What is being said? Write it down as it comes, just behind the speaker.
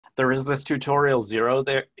There is this tutorial 0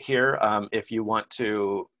 there here if you want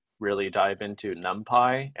to really dive into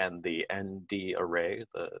NumPy and the ND array,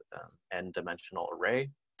 the n-dimensional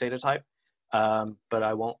array data type, but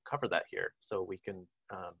I won't cover that here. So we can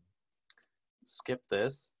skip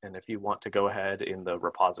this, and if you want to go ahead in the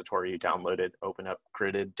repository you downloaded, open up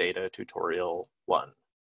gridded data tutorial 1.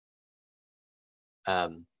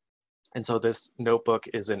 And so this notebook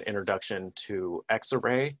is an introduction to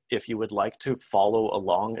Xarray. If you would like to follow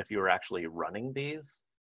along, if you're actually running these,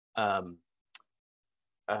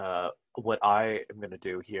 what I am going to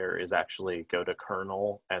do here is actually go to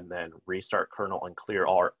kernel and then restart kernel and clear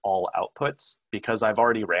all outputs. Because I've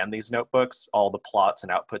already ran these notebooks, all the plots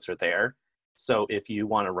and outputs are there. So if you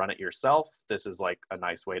want to run it yourself, this is like a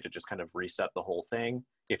nice way to just kind of reset the whole thing.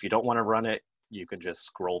 If you don't want to run it, you can just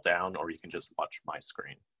scroll down or you can just watch my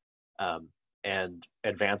screen. And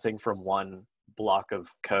advancing from one block of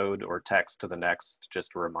code or text to the next,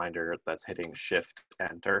 just a reminder that's hitting Shift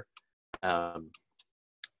Enter.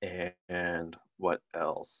 And what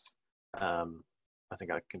else? I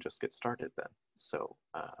think I can just get started then. So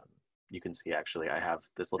you can see actually I have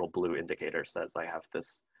this little blue indicator says I have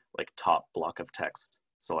this like top block of text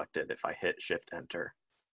selected. If I hit Shift Enter,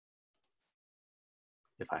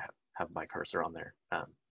 if I have my cursor on there,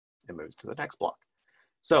 it moves to the next block.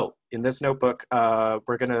 So in this notebook,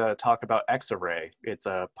 we're going to talk about Xarray. It's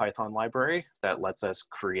a Python library that lets us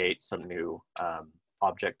create some new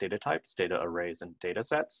object data types, data arrays, and data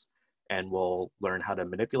sets. And we'll learn how to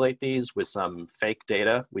manipulate these with some fake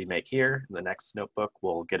data we make here. In the next notebook,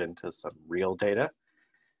 we'll get into some real data.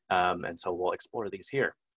 And so we'll explore these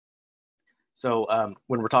here. So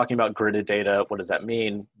when we're talking about gridded data, what does that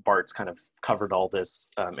mean? Bart's kind of covered all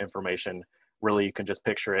this information. Really, you can just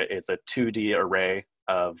picture it. It's a 2D array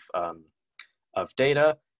of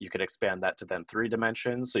data. You could expand that to then 3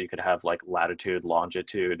 dimensions. So you could have like latitude,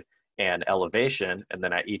 longitude, and elevation. And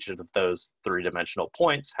then at each of those 3-dimensional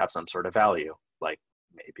points have some sort of value, like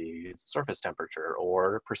maybe surface temperature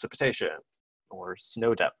or precipitation or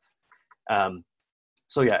snow depth.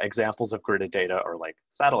 So yeah, examples of gridded data are like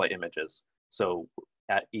satellite images. So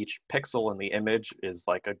at each pixel in the image is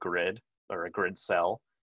like a grid or a grid cell.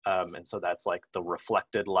 And so that's like the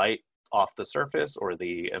reflected light off the surface or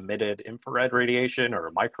the emitted infrared radiation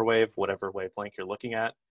or microwave, whatever wavelength you're looking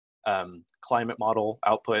at. Climate model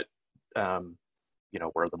output, you know,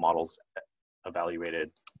 where the model's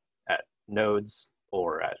evaluated at nodes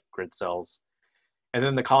or at grid cells. And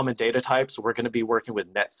then the common data types, we're going to be working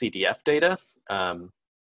with netCDF data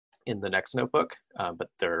in the next notebook, but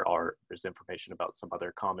there's information about some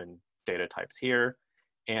other common data types here.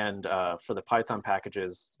 And for the Python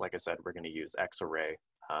packages, like I said, we're going to use Xarray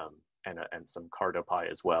and some CartoPy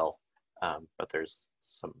as well. But there's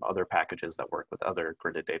some other packages that work with other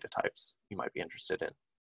gridded data types you might be interested in.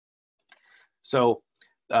 So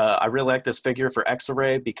I really like this figure for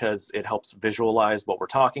Xarray because it helps visualize what we're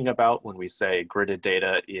talking about when we say gridded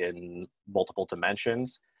data in multiple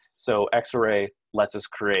dimensions. So Xarray lets us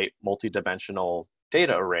create multi-dimensional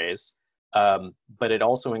data arrays, but it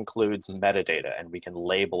also includes metadata, and we can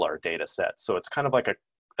label our data set. So it's kind of like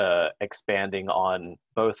expanding on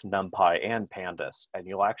both NumPy and Pandas, and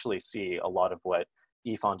you'll actually see a lot of what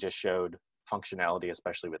Yifan just showed, functionality,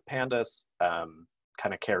 especially with Pandas,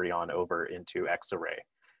 kind of carry on over into Xarray.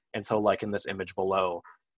 And so like in this image below,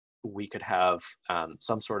 we could have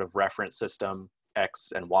some sort of reference system,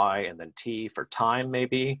 X and Y, and then T for time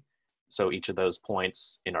maybe. So each of those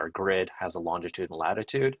points in our grid has a longitude and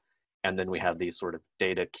latitude. And then we have these sort of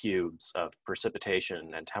data cubes of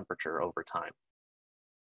precipitation and temperature over time.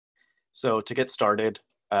 So to get started,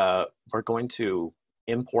 we're going to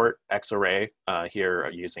import Xarray here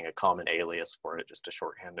using a common alias for it, just a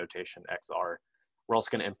shorthand notation, XR. We're also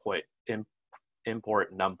going to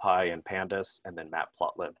import NumPy and Pandas, and then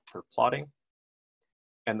Matplotlib for plotting.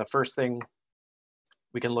 And the first thing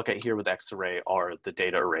we can look at here with Xarray are the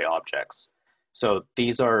data array objects. So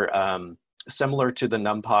these are similar to the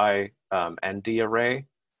NumPy ND array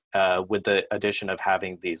with the addition of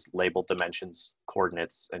having these labeled dimensions,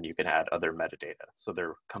 coordinates, and you can add other metadata. So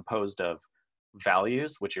they're composed of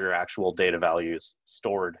values, which are your actual data values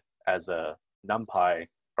stored as a NumPy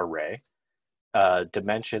array.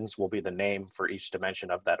 Dimensions will be the name for each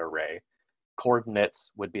dimension of that array.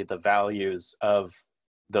 Coordinates would be the values of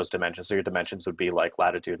those dimensions. So your dimensions would be like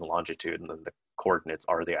latitude and longitude, and then the coordinates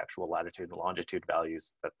are the actual latitude and longitude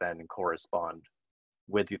values that then correspond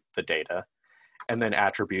with the data. And then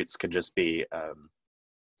attributes can just be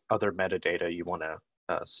other metadata you want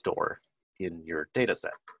to store in your data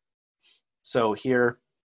set. So here,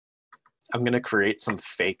 I'm going to create some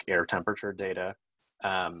fake air temperature data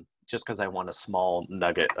just because I want a small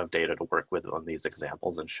nugget of data to work with on these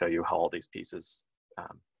examples and show you how all these pieces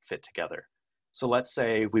fit together. So let's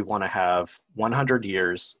say we want to have 100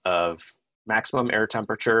 years of maximum air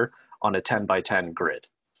temperature on a 10 by 10 grid.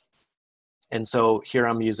 And so here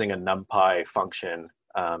I'm using a NumPy function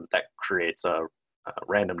that creates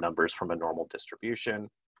random numbers from a normal distribution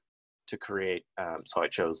to create, so I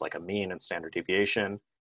chose like a mean and standard deviation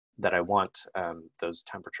that I want those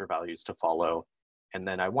temperature values to follow. And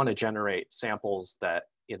then I want to generate samples that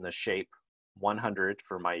in the shape 100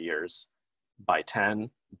 for my years by 10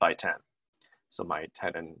 by 10. So my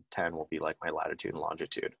 10 and 10 will be like my latitude and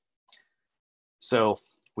longitude. So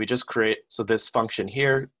we just create, so this function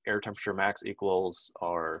here, air temperature max equals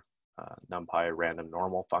our NumPy random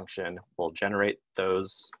normal function will generate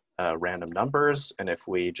those random numbers. And if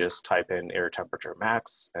we just type in air temperature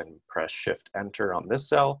max and press shift enter on this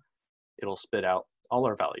cell, it'll spit out all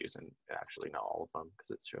our values, and actually not all of them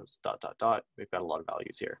because it shows ... We've got a lot of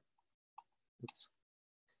values here. Oops.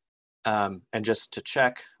 And just to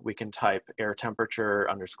check, we can type air temperature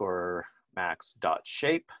underscore max dot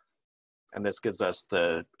shape, and this gives us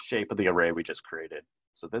the shape of the array we just created.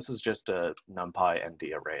 So this is just a NumPy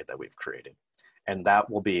ND array that we've created, and that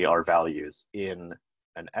will be our values in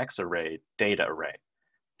an X array data array.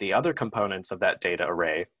 The other components of that data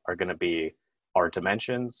array are going to be our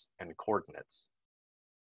dimensions and coordinates.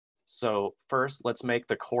 So first, let's make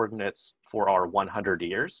the coordinates for our 100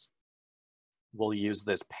 years. We'll use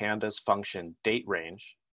this pandas function date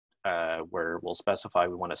range, where we'll specify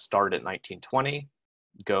we want to start at 1920,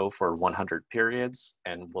 go for 100 periods,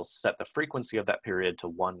 and we'll set the frequency of that period to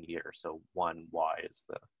 1 year. So 1y is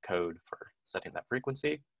the code for setting that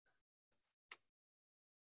frequency.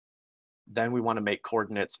 Then we want to make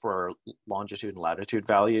coordinates for our longitude and latitude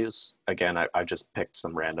values. Again, I just picked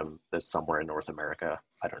some random, this somewhere in North America.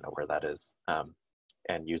 I don't know where that is.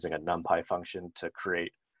 And using a NumPy function to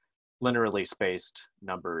create linearly spaced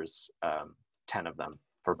numbers, 10 of them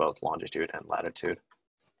for both longitude and latitude.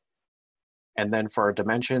 And then for our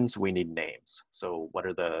dimensions, we need names. So what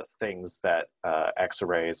are the things that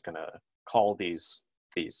X-array is going to call these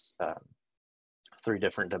 3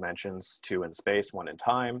 different dimensions, 2 in space, 1 in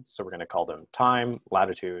time. So we're going to call them time,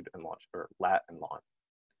 latitude, and or lat and lon.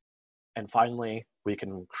 And finally, we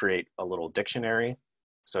can create a little dictionary.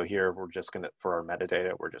 So here we're just going to, for our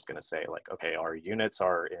metadata, we're just going to say like, okay, our units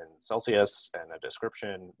are in Celsius and a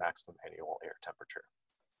description, maximum annual air temperature.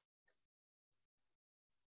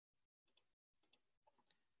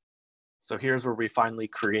 So here's where we finally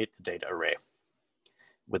create the data array.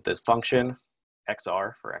 With this function,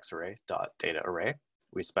 xr for xarray dot data array,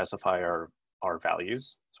 we specify our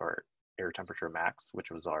values, so our air temperature max,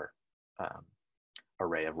 which was our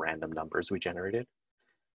array of random numbers we generated.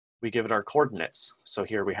 We give it our coordinates. So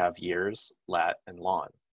here we have years, lat, and lon.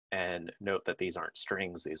 And note that these aren't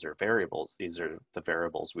strings, these are variables. These are the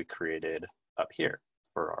variables we created up here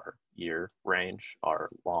for our year range, our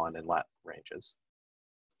lon and lat ranges.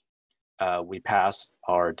 We pass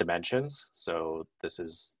our dimensions. So this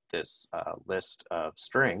is this list of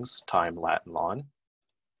strings, time, lat, and lon.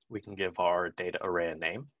 We can give our data array a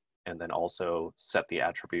name, and then also set the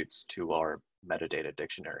attributes to our metadata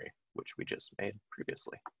dictionary, which we just made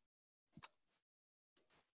previously.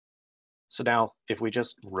 So now, if we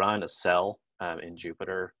just run a cell in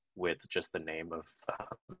Jupyter with just the name of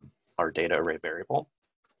our data array variable,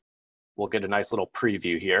 we'll get a nice little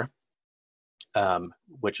preview here,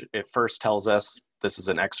 which it first tells us this is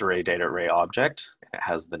an X-array data array object. It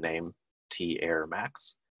has the name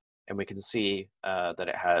tairmax, and we can see that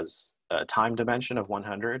it has a time dimension of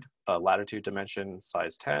 100, a latitude dimension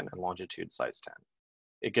size 10, and longitude size 10.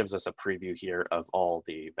 It gives us a preview here of all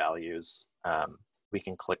the values. We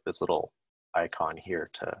can click this little icon here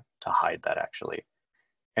to hide that actually.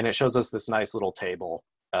 And it shows us this nice little table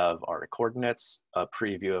of our coordinates, a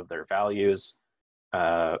preview of their values,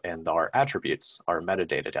 and our attributes, our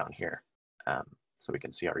metadata down here. So we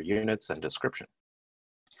can see our units and description.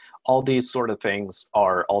 All these sort of things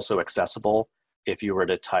are also accessible if you were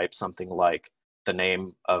to type something like the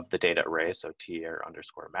name of the data array, so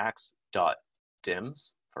tair_max dot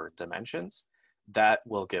dims for dimensions. That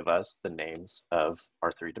will give us the names of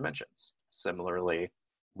our 3 dimensions. Similarly,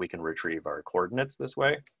 we can retrieve our coordinates this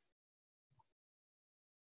way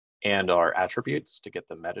and our attributes to get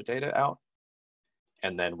the metadata out.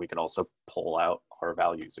 And then we can also pull out our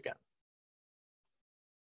values again.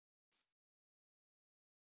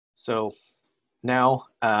 So now,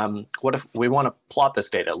 what if we want to plot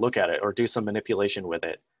this data, look at it, or do some manipulation with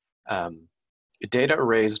it? Data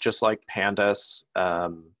arrays, just like pandas,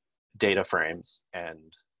 data frames,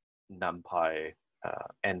 and NumPy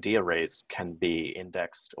ND arrays can be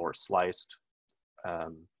indexed or sliced.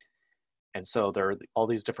 And so there are all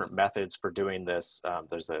these different methods for doing this.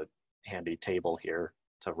 There's a handy table here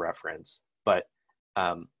to reference. But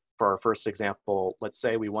for our first example, let's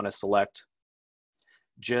say we want to select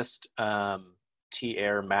just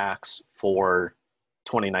TR max for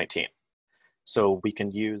 2019. So we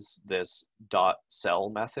can use this .cell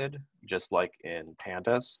method, just like in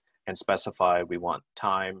pandas, and specify we want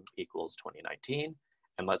time equals 2019.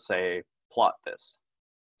 And let's say plot this.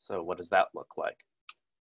 So what does that look like?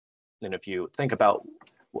 And if you think about,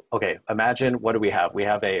 okay, imagine what do we have? We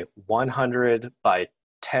have a 100 by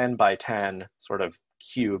 10 by 10 sort of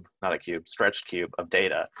cube, not a cube, stretched cube of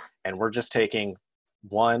data. And we're just taking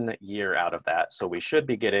 1 year out of that. So we should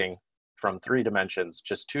be getting from 3 dimensions,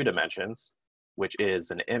 just 2 dimensions, which is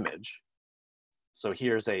an image. So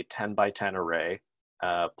here's a 10 by 10 array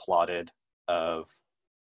plotted of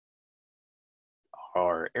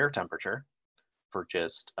our air temperature for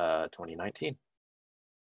just 2019.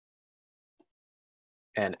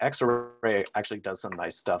 And Xarray actually does some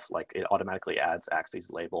nice stuff, like it automatically adds axes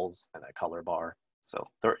labels and a color bar. So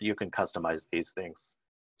there, you can customize these things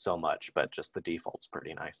so much, but just the default's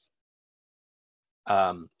pretty nice.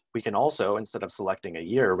 We can also, instead of selecting a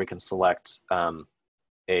year, we can select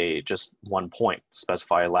just 1 point,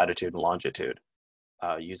 specify a latitude and longitude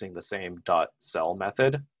using the same .cell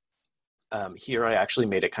method. Here I actually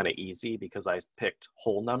made it kind of easy because I picked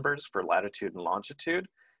whole numbers for latitude and longitude.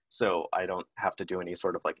 So I don't have to do any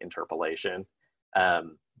sort of like interpolation,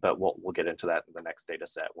 but we'll get into that in the next data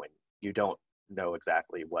set when you don't know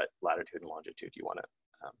exactly what latitude and longitude you want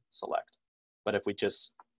to select. But if we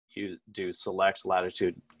just do select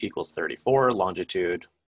latitude equals 34, longitude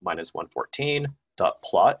minus 114, dot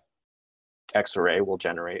plot, Xarray will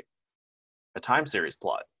generate a time series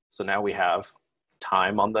plot. So now we have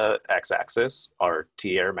time on the x-axis, our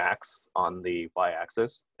TR max on the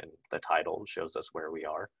y-axis, and the title shows us where we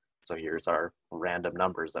are. So here's our random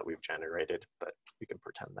numbers that we've generated, but we can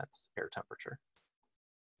pretend that's air temperature.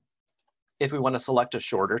 If we want to select a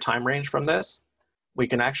shorter time range from this, we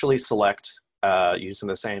can actually select, using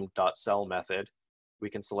the same .cell method, we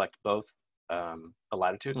can select both a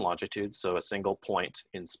latitude and longitude, so a single point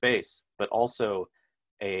in space, but also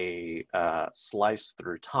a slice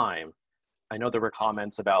through time. I know there were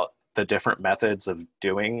comments about the different methods of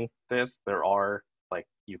doing this. There are, like,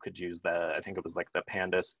 you could use I think it was like the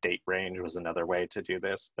pandas date range was another way to do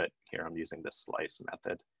this, but here I'm using this slice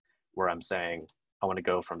method where I'm saying I want to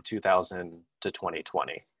go from 2000 to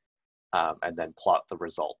 2020 and then plot the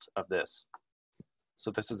result of this.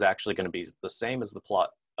 So this is actually going to be the same as the plot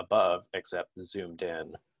above, except zoomed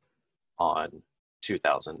in on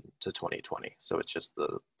 2000 to 2020. So it's just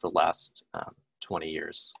the last 20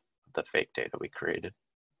 years of the fake data we created.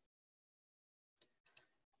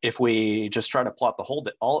 If we just try to plot the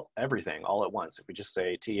whole, everything all at once, if we just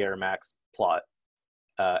say TR max plot,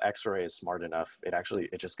 Xarray is smart enough. It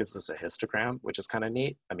just gives us a histogram, which is kind of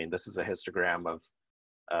neat. I mean, this is a histogram of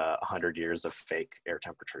 100 years of fake air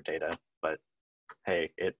temperature data, but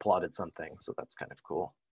hey, it plotted something, so that's kind of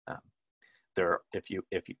cool. If you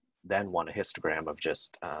then want a histogram of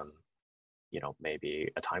just,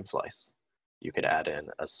 maybe a time slice, you could add in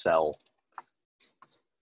a cell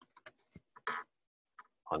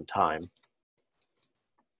on time,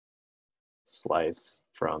 slice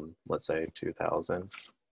from, let's say, 2000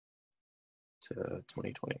 to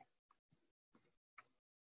 2020,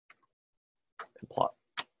 and plot.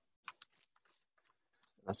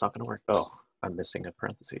 That's not going to work. Oh, I'm missing a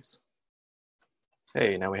parentheses.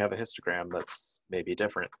 Hey, now we have a histogram that's maybe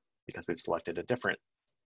different because we've selected a different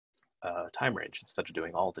time range instead of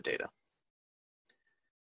doing all the data.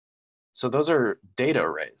 So those are data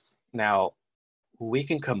arrays. Now, we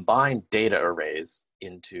can combine data arrays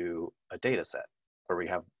into a data set where we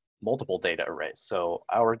have multiple data arrays. So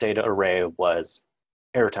our data array was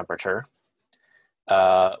air temperature.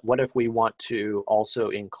 What if we want to also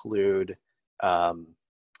include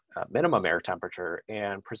minimum air temperature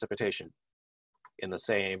and precipitation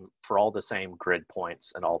for all the same grid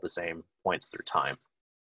points and all the same points through time?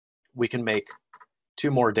 We can make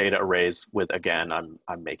 2 more data arrays with, again,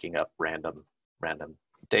 I'm making up random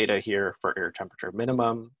data here for air temperature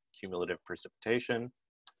minimum, cumulative precipitation,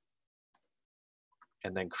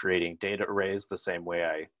 and then creating data arrays the same way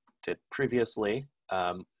I did previously.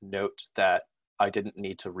 Note that I didn't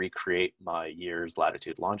need to recreate my years,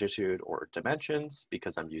 latitude, longitude, or dimensions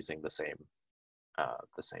because I'm using the same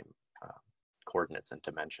coordinates and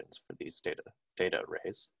dimensions for these data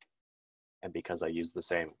arrays. And because I use the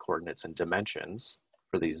same coordinates and dimensions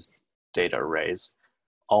for these data arrays,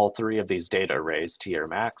 all 3 of these data arrays, TR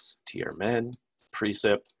max, TR min,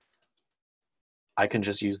 precip, I can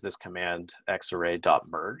just use this command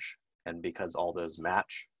xarray.merge, and because all those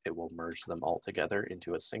match, it will merge them all together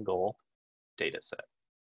into a single data set.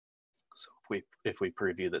 So if we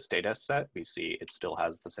preview this data set, we see it still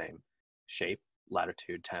has the same shape,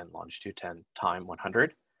 latitude 10, longitude 10, time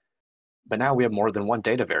 100. But now we have more than one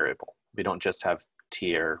data variable. We don't just have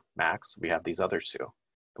tier max, we have these other two.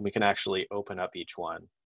 And we can actually open up each one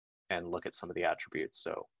and look at some of the attributes.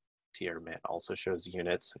 So tier min also shows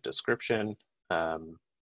units and description.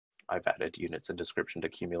 I've added units and description to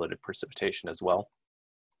cumulative precipitation as well.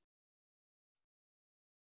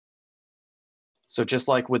 So just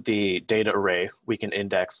like with the data array, we can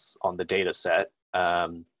index on the data set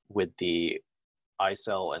with the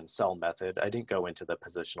iCell and cell method. I didn't go into the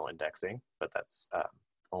positional indexing, but that's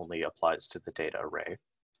only applies to the data array.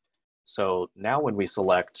 So now when we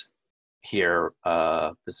select here,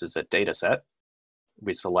 this is a data set,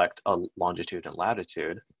 we select a longitude and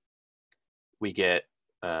latitude, we get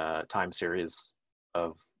a time series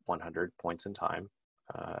of 100 points in time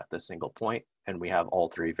at the single point, and we have all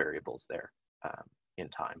three variables there in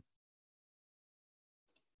time.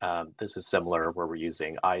 This is similar where we're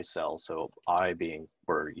using iCell. So I being,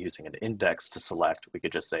 we're using an index to select, we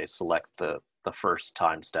could just say select the first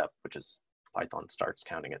time step, which is Python starts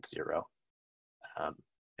counting at 0.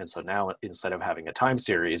 And so now instead of having a time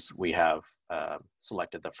series, we have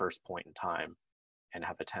selected the first point in time and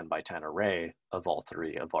have a 10 by 10 array of all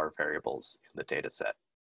three of our variables in the data set.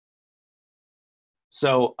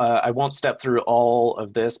 So I won't step through all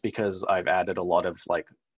of this because I've added a lot of like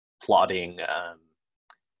plotting,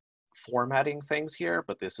 formatting things here,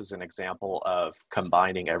 but this is an example of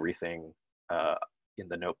combining everything in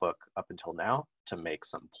the notebook up until now to make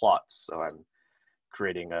some plots. So I'm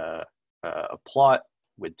creating a plot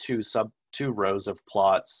with two rows of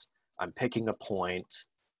plots. I'm picking a point.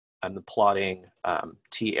 I'm plotting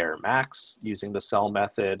t-air max using the cell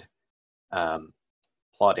method,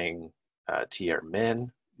 plotting t-air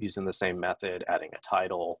min using the same method, adding a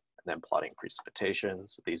title, and then plotting precipitation.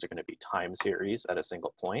 So these are going to be time series at a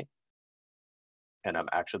single point. And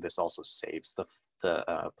actually, this also saves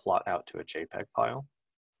the plot out to a JPEG file.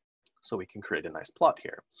 So we can create a nice plot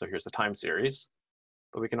here. So here's a time series,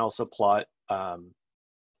 but we can also plot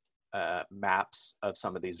maps of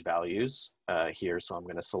some of these values here. So I'm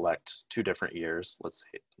going to select 2 different years, let's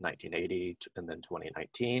say 1980 and then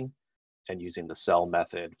 2019, and using the cell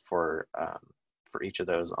method for each of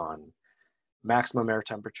those on maximum air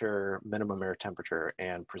temperature, minimum air temperature,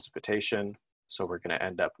 and precipitation. So we're going to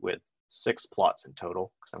end up with 6 plots in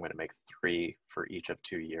total, because I'm going to make 3 for each of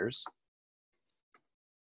 2 years.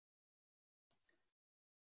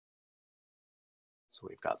 So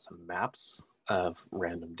we've got some maps of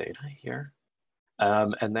random data here.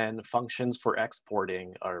 And then functions for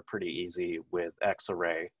exporting are pretty easy with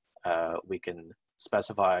xarray. We can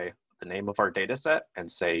specify the name of our data set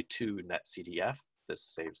and say to netcdf. This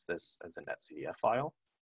saves this as a netcdf file.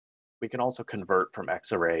 We can also convert from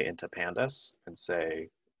xarray into pandas and say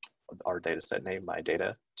our data set name, my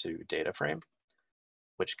data, to data frame,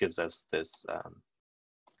 which gives us this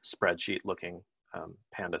spreadsheet looking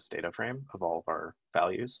pandas data frame of all of our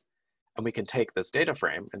values. And we can take this data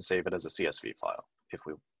frame and save it as a CSV file if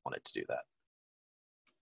we wanted to do that.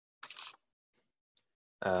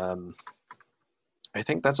 I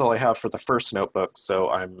think that's all I have for the first notebook, so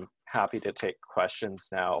I'm happy to take questions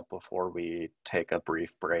now before we take a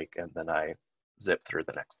brief break, and then I zip through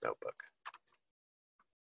the next notebook.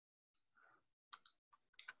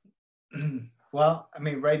 Well, I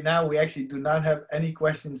mean, right now we actually do not have any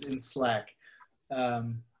questions in Slack.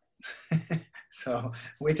 So,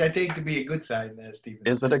 which I take to be a good sign, Stephen.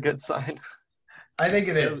 Is it a good sign? I think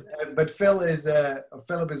it is. But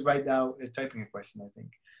Philip is right now typing a question, I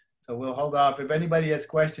think. So we'll hold off. If anybody has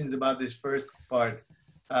questions about this first part,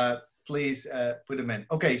 please put them in.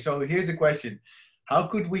 Okay, so here's a question: how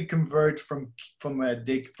could we convert from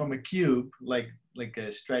a cube, like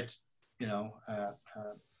a stretched,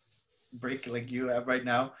 brick like you have right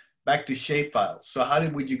now, back to shapefiles? So how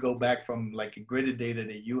would you go back from like a gridded data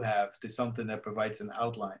that you have to something that provides an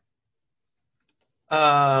outline?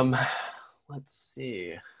 Let's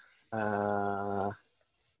see. I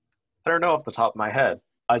don't know off the top of my head.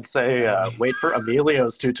 I'd say wait for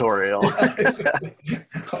Emilio's tutorial.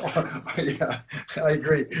 Yeah, I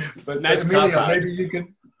agree. But nice Emilio, maybe you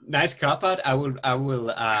can. Nice cop out. I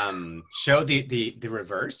will show the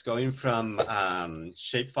reverse, going from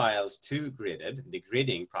shapefiles to gridded, the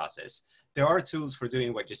gridding process. There are tools for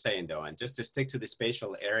doing what you're saying though, and just to stick to the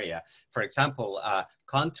spatial area. For example,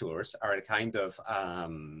 contours are a kind of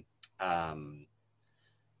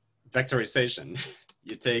vectorization.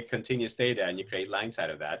 You take continuous data and you create lines out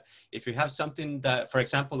of that. If you have something that, for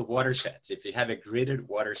example, watersheds, if you have a gridded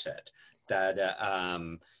watershed that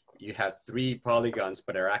you have 3 polygons,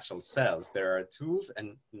 but are actual cells, there are tools,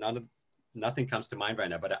 and nothing comes to mind right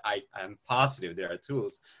now, but I'm positive there are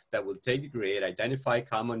tools that will take the grid, identify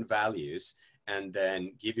common values, and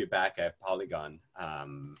then give you back a polygon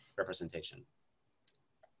representation.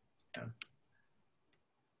 Yeah.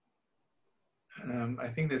 I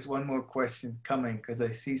think there's one more question coming because I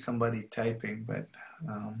see somebody typing, but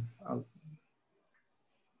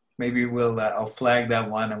maybe I'll flag that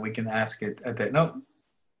one and we can ask it at that. No.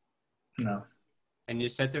 And you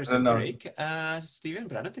said there's a break, Stephen,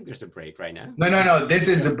 but I don't think there's a break right now. No. This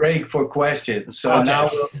is the break for questions. So okay. Now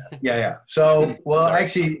yeah. So, well,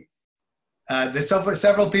 actually, there's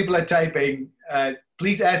several people are typing.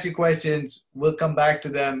 Please ask your questions. We'll come back to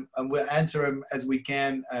them and we'll answer them as we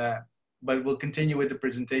can. But we'll continue with the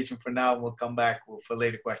presentation for now. We'll come back for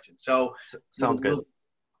later questions. So sounds good.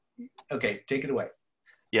 Okay, take it away.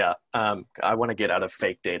 Yeah, I want to get out of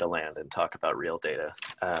fake data land and talk about real data.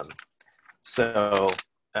 I'm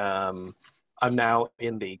now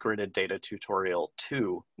in the Gridded Data Tutorial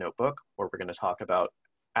 2 notebook, where we're going to talk about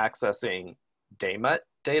accessing DayMet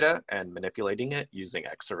data and manipulating it using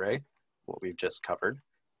Xarray, what we've just covered.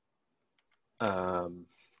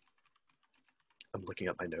 I'm looking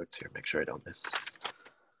at my notes here, make sure I don't miss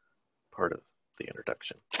part of the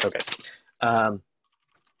introduction. Okay.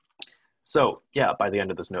 So yeah, by the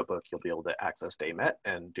end of this notebook, you'll be able to access DayMet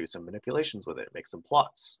and do some manipulations with it, make some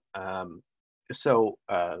plots. What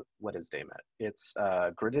is DayMet? It's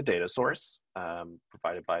a gridded data source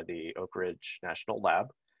provided by the Oak Ridge National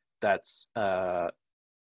Lab that's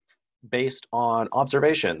based on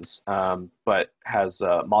observations, but has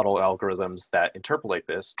model algorithms that interpolate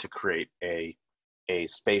this to create a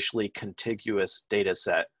spatially contiguous data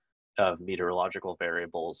set of meteorological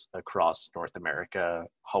variables across North America,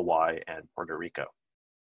 Hawaii, and Puerto Rico.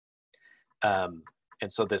 And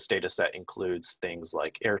so this data set includes things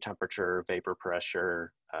like air temperature, vapor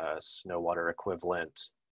pressure, snow water equivalent.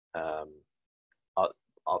 I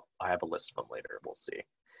have a list of them later, we'll see.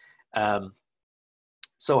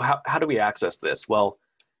 So how do we access this? Well,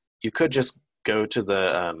 you could just go to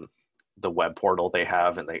the web portal they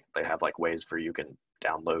have, and they have like ways for you can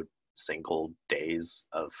download single days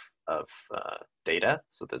of data.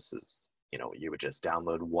 So this is, you would just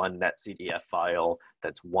download one netcdf file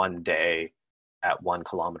that's 1 day at 1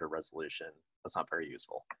 kilometer resolution. That's not very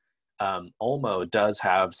useful. Olmo does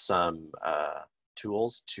have some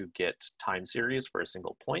tools to get time series for a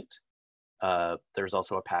single point. There's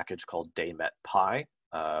also a package called DayMetPy,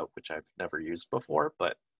 which I've never used before,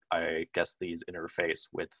 but I guess these interface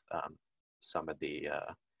with some of the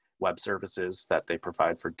web services that they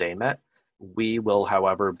provide for DayMet. We will,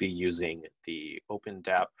 however, be using the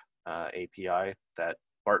OpenDAP API that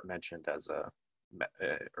Bart mentioned as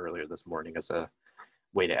earlier this morning as a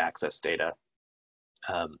way to access data.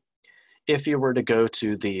 If you were to go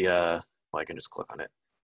to the, I can just click on it,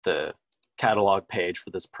 the catalog page for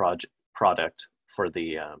this product for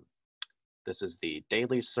the, this is the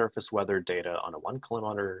daily surface weather data on a 1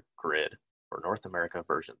 kilometer grid for North America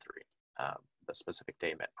version 3, the specific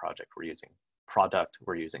DayMet product we're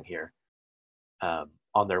using here.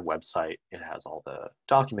 On their website, it has all the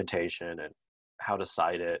documentation and how to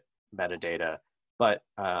cite it, metadata, but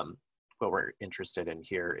what we're interested in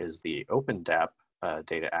here is the OpenDAP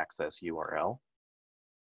data access URL.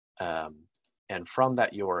 And from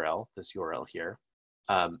that URL, this URL here,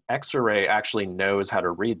 Xarray actually knows how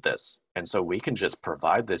to read this. And so we can just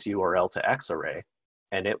provide this URL to Xarray,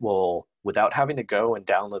 and it will, without having to go and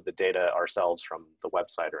download the data ourselves from the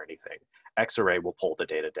website or anything, Xarray will pull the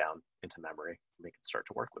data down into memory, and we can start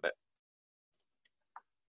to work with it.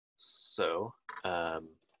 So, I'm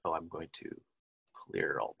going to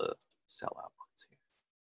clear all the cell outlines here.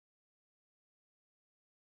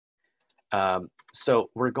 So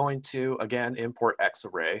we're going to, again, import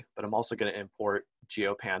Xarray, but I'm also going to import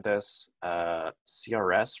GeoPandas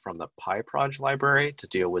CRS from the PyProj library to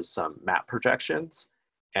deal with some map projections,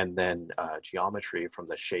 and then geometry from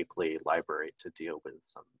the Shapely library to deal with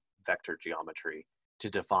some vector geometry to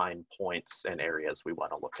define points and areas we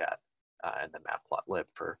want to look at, and then matplotlib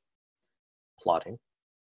for plotting.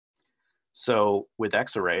 So with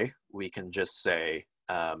Xarray, we can just say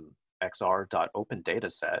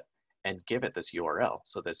xr.opendataset and give it this URL.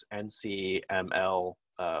 So this ncml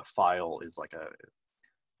file is like a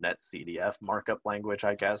netcdf markup language,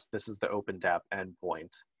 I guess. This is the OpenDAP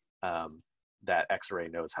endpoint that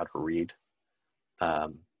Xarray knows how to read.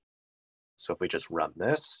 So if we just run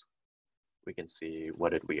this, we can see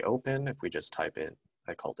what did we open. If we just type in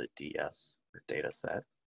I called it DS, or data set.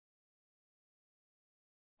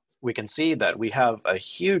 We can see that we have a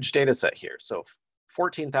huge data set here. So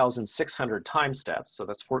 14,600 time steps, so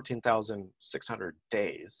that's 14,600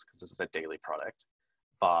 days, because this is a daily product,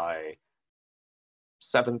 by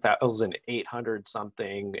 7,800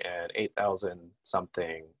 something and 8,000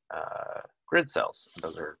 something grid cells.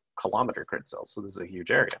 Those are kilometer grid cells, so this is a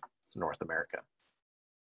huge area. It's North America.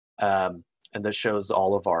 And this shows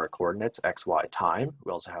all of our coordinates, X, Y, time.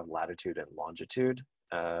 We also have latitude and longitude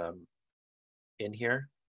in here.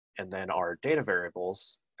 And then our data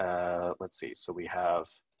variables, let's see, so we have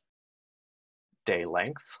day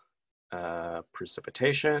length,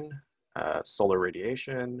 precipitation, solar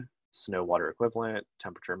radiation, snow water equivalent,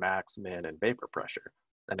 temperature max, min, and vapor pressure.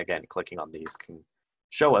 And again, clicking on these can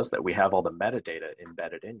show us that we have all the metadata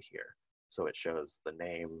embedded in here. So it shows the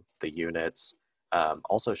name, the units,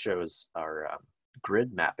 also shows our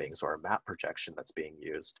grid mapping, so our map projection that's being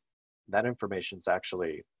used. That information is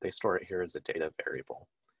actually, they store it here as a data variable.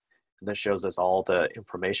 And this shows us all the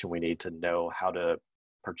information we need to know how to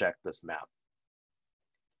project this map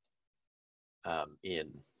in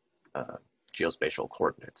geospatial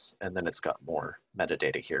coordinates. And then it's got more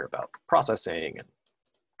metadata here about processing, and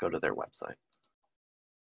go to their website.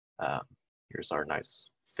 Here's our nice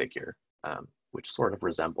figure, which sort of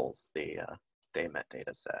resembles the DayMet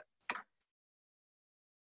data set.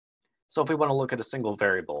 So if we want to look at a single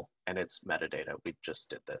variable and its metadata, we just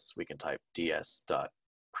did this. We can type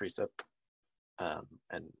ds.precip,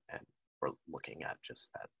 and we're looking at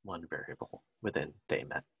just that one variable within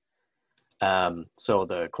DayMet. So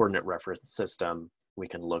the coordinate reference system, we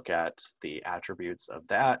can look at the attributes of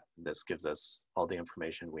that. This gives us all the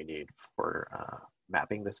information we need for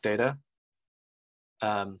mapping this data.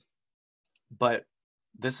 But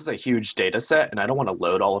this is a huge data set, and I don't want to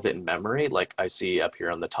load all of it in memory. Like I see up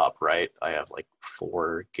here on the top right, I have like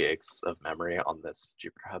 4 gigs of memory on this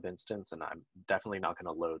Jupyter Hub instance, and I'm definitely not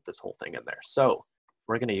going to load this whole thing in there. So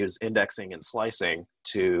we're going to use indexing and slicing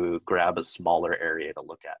to grab a smaller area to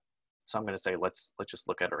look at. So I'm going to say, let's just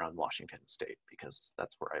look at around Washington State, because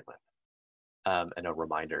that's where I live. And a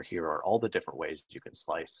reminder, here are all the different ways you can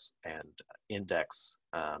slice and index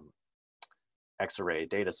X-array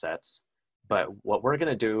data sets. But what we're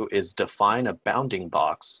going to do is define a bounding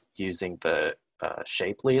box using the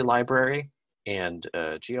Shapely library and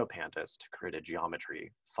GeoPandas to create a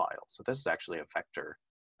geometry file. So this is actually a vector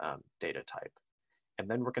data type. And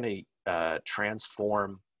then we're going to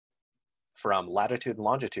transform from latitude and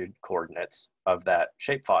longitude coordinates of that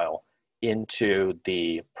shapefile into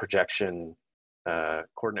the projection,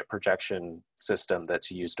 coordinate projection system that's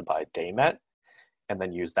used by DayMet, and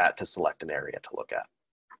then use that to select an area to look at.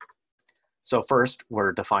 So first,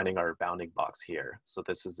 we're defining our bounding box here. So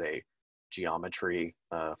this is a geometry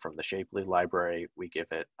from the Shapely library. We give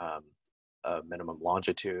it a minimum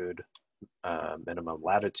longitude, minimum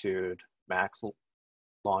latitude, max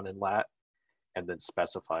lon and lat, and then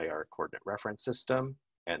specify our coordinate reference system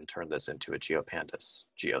and turn this into a GeoPandas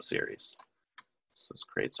geoseries. So this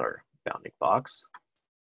creates our bounding box.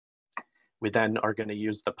 We then are going to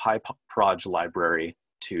use the PyProj library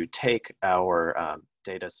to take our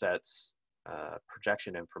data sets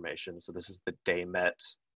projection information. So this is the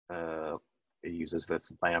DayMet. It uses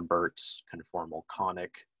this Lambert conformal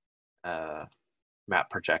conic map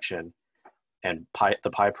projection, and the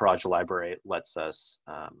PyProj library lets us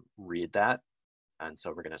read that. And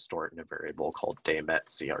so we're going to store it in a variable called DayMet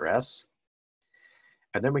CRS.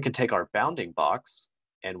 And then we can take our bounding box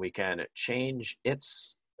and we can change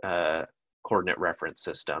its coordinate reference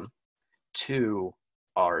system to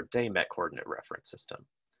our DayMet coordinate reference system.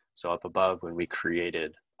 So up above, when we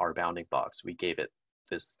created our bounding box, we gave it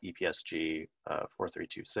this EPSG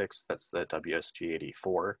 4326, that's the WSG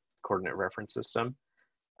 84 coordinate reference system.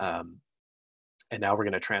 And now we're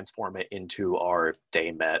going to transform it into our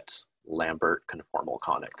DayMet Lambert conformal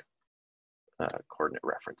conic coordinate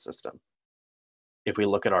reference system. If we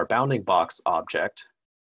look at our bounding box object,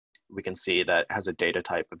 we can see that it has a data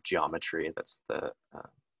type of geometry. That's the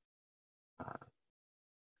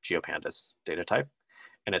GeoPandas data type.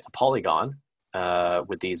 And it's a polygon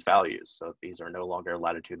with these values. So these are no longer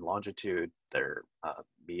latitude and longitude. They're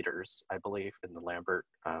meters, I believe, in the Lambert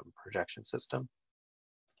projection system.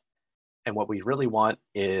 And what we really want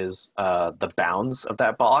is the bounds of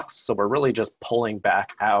that box. So we're really just pulling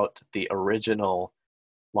back out the original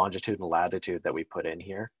longitude and latitude that we put in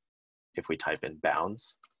here. If we type in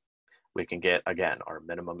bounds, we can get, again, our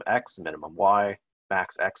minimum X, minimum Y,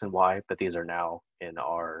 max X and Y, but these are now in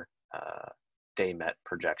our DayMet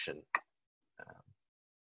projection.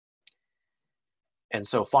 And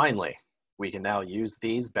so finally, we can now use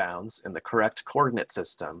these bounds in the correct coordinate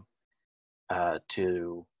system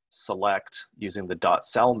to select using the dot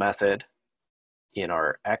cell method in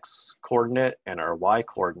our x coordinate and our y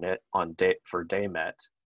coordinate on for daymet.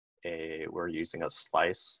 We're using a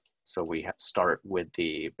slice. So we start with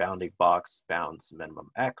the bounding box bounds minimum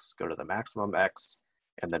x, go to the maximum x,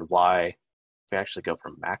 and then y. We actually go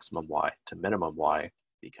from maximum y to minimum y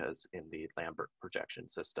because in the Lambert projection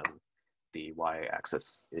system, the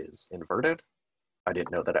y-axis is inverted. I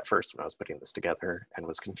didn't know that at first when I was putting this together and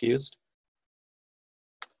was confused.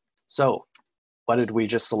 So what did we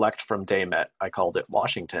just select from daymet? I called it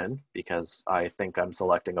Washington because I think I'm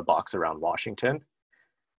selecting a box around Washington.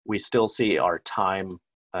 We still see our time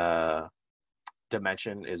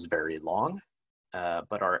dimension is very long,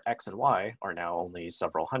 but our x and y are now only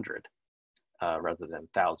several hundred rather than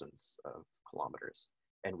thousands of kilometers.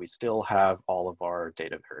 And we still have all of our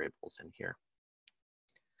data variables in here.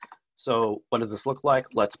 So what does this look like?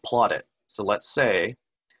 Let's plot it. So let's say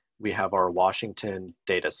we have our Washington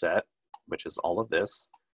data set, which is all of this.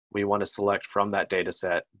 We want to select from that data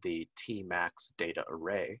set the Tmax data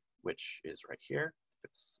array, which is right here.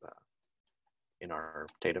 It's in our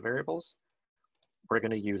data variables. We're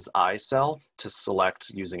going to use iCell to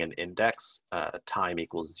select using an index time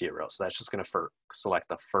equals 0. So that's just going to select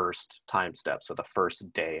the first time step, so the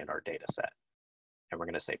first day in our data set. And we're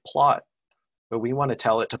going to say plot, but we want to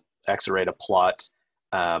tell it to Xarray to plot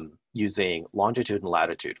using longitude and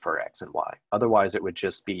latitude for X and Y. Otherwise, it would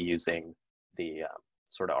just be using the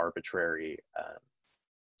sort of arbitrary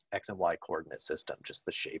X and Y coordinate system, just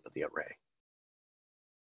the shape of the array.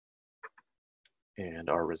 And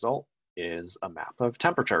our result is a map of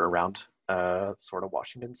temperature around sort of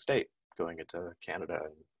Washington state going into Canada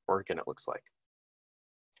and Oregon, it looks like.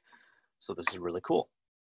 So this is really cool.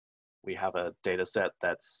 We have a data set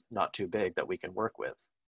that's not too big that we can work with.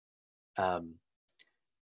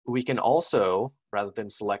 We can also, rather than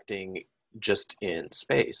selecting just in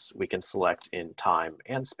space, we can select in time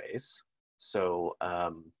and space. So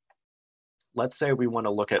let's say we want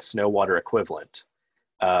to look at snow water equivalent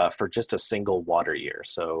for just a single water year.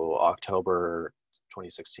 So October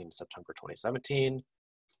 2016, September 2017,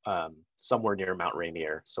 somewhere near Mount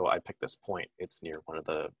Rainier. So I picked this point. It's near one of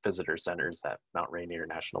the visitor centers at Mount Rainier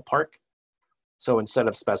National Park. So instead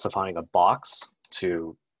of specifying a box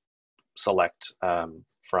to select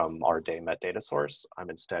from our daymet data source,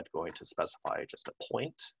 I'm instead going to specify just a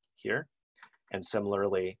point here. And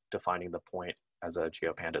similarly, defining the point as a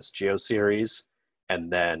GeoPandas geoseries, and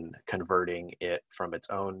then converting it from its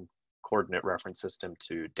own coordinate reference system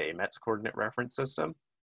to daymet's coordinate reference system.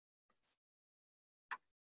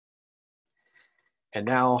 And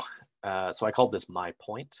now, so I called this my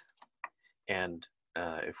point. And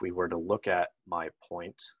if we were to look at my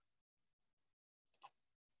point,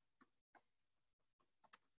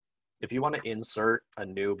 if you want to insert a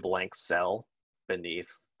new blank cell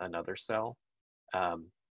beneath another cell,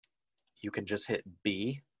 you can just hit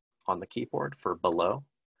B on the keyboard for below,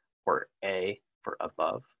 or A for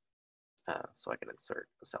above. So I can insert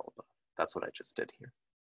a cell above. That's what I just did here.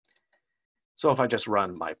 So if I just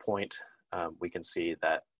run my point, we can see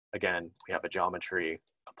that, again, we have a geometry,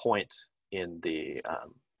 a point in the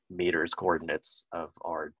meters coordinates of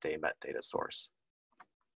our daymet data source.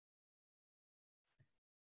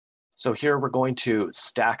 So here we're going to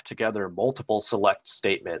stack together multiple select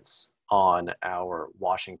statements on our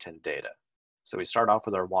Washington data. So we start off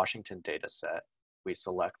with our Washington data set. We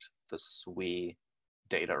select the SWE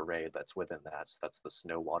data array that's within that. So that's the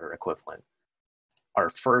snow water equivalent. Our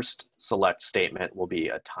first select statement will be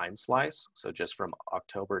a time slice. So just from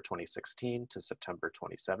October 2016 to September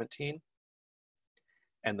 2017.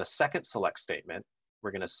 And the second select statement,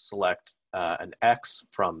 we're going to select an X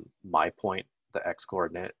from my point, the X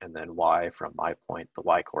coordinate, and then Y from my point, the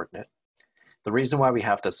Y coordinate. The reason why we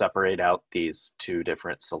have to separate out these two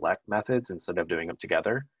different select methods instead of doing them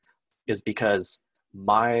together is because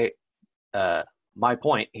my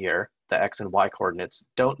point here, the X and Y coordinates,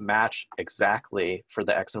 don't match exactly for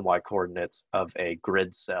the X and Y coordinates of a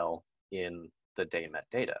grid cell in the daymet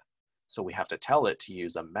data. So we have to tell it to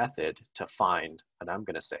use a method to find, and I'm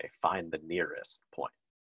going to say find the nearest point.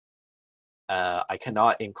 I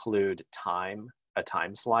cannot include a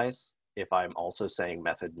time slice if I'm also saying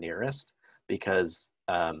method nearest, because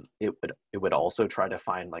it would also try to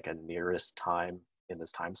find like a nearest time in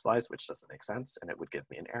this time slice, which doesn't make sense, and it would give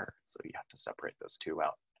me an error. So you have to separate those two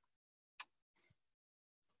out.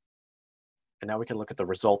 And now we can look at the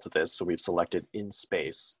result of this. So we've selected in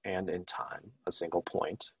space and in time a single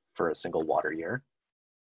point for a single water year.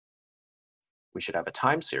 We should have a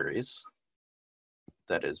time series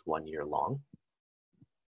that is 1 year long.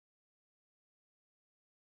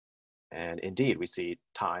 And indeed, we see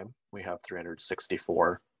time. We have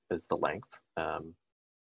 364 is the length.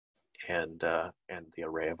 And the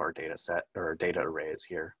array of our data set, or data array is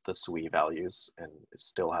here, the SWI values, and it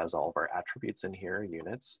still has all of our attributes in here,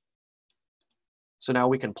 units. So now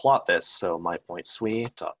we can plot this. So my point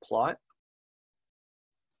SWI.plot.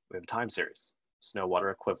 We have a time series, snow water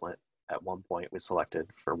equivalent at one point we selected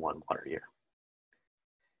for 1 water year.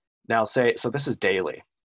 Now say, so this is daily.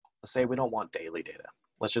 Let's say we don't want daily data.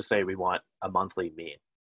 Let's just say we want a monthly mean.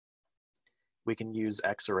 We can use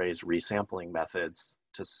Xarray's resampling methods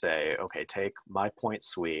to say, okay, take my point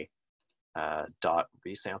SWI dot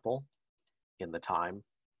resample in the time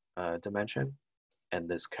dimension, and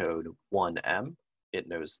this code 1M, it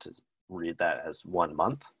knows to read that as 1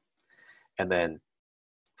 month. And then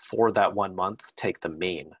for that 1 month, take the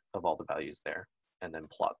mean of all the values there and then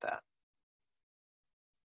plot that.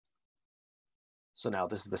 So now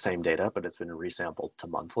this is the same data, but it's been resampled to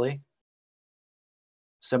monthly.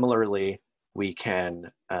 Similarly, we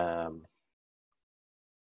can,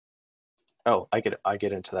 oh, I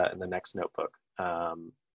get into that in the next notebook,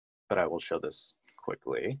 but I will show this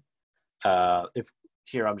quickly. If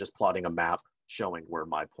here I'm just plotting a map showing where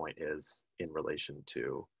my point is in relation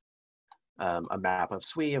to a map of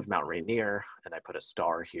SWI of Mount Rainier, and I put a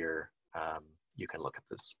star here. You can look at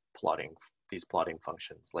this these plotting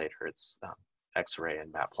functions later. It's Xarray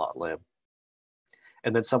and matplotlib.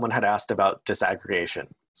 And then someone had asked about disaggregation,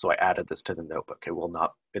 so I added this to the notebook.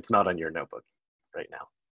 It's not on your notebook right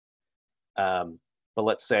now. But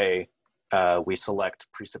let's say we select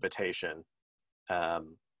precipitation.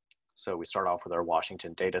 So we start off with our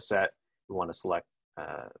Washington data set. We want to select,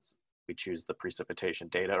 we choose the precipitation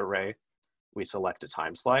data array. We select a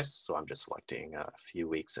time slice. So I'm just selecting a few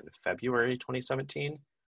weeks in February 2017.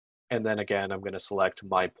 And then again, I'm going to select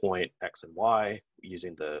my point X and Y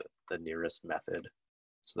using the nearest method.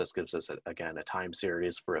 So this gives us, again, a time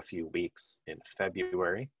series for a few weeks in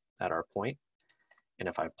February at our point. And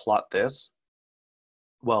if I plot this,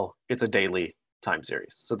 well, it's a daily time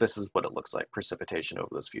series. So this is what it looks like, precipitation over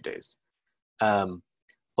those few days.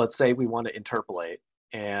 Let's say we want to interpolate,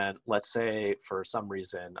 and let's say for some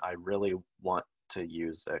reason I really want to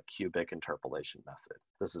use a cubic interpolation method.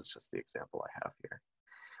 This is just the example I have here.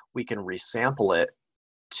 We can resample it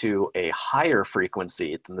to a higher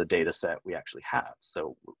frequency than the data set we actually have.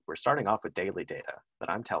 So we're starting off with daily data, but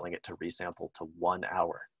I'm telling it to resample to 1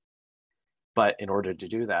 hour. But in order to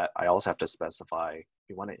do that, I also have to specify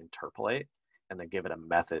we want to interpolate and then give it a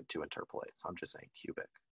method to interpolate. So I'm just saying cubic,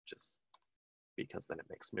 just because then it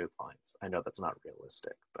makes smooth lines. I know that's not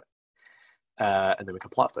realistic, but, and then we can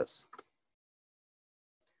plot this.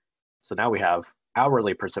 So now we have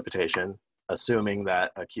hourly precipitation, assuming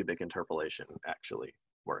that a cubic interpolation actually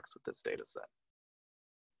works with this data set.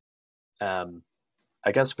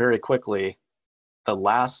 I guess very quickly, the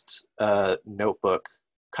last notebook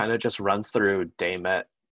kind of just runs through DayMet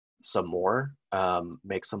some more,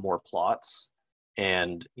 make some more plots.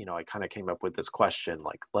 And, you know, I kind of came up with this question,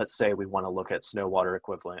 like, let's say we want to look at snow water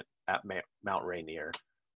equivalent at Mount Rainier,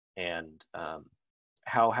 and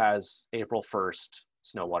how has April 1st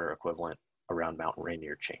snow water equivalent around Mount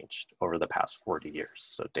Rainier changed over the past 40 years?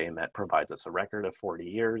 So DayMet provides us a record of 40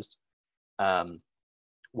 years.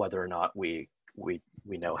 Whether or not we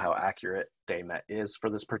know how accurate DayMet is for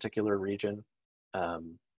this particular region,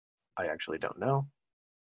 I actually don't know.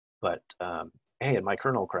 But hey, and my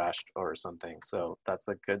kernel crashed or something, so that's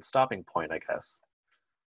a good stopping point, I guess.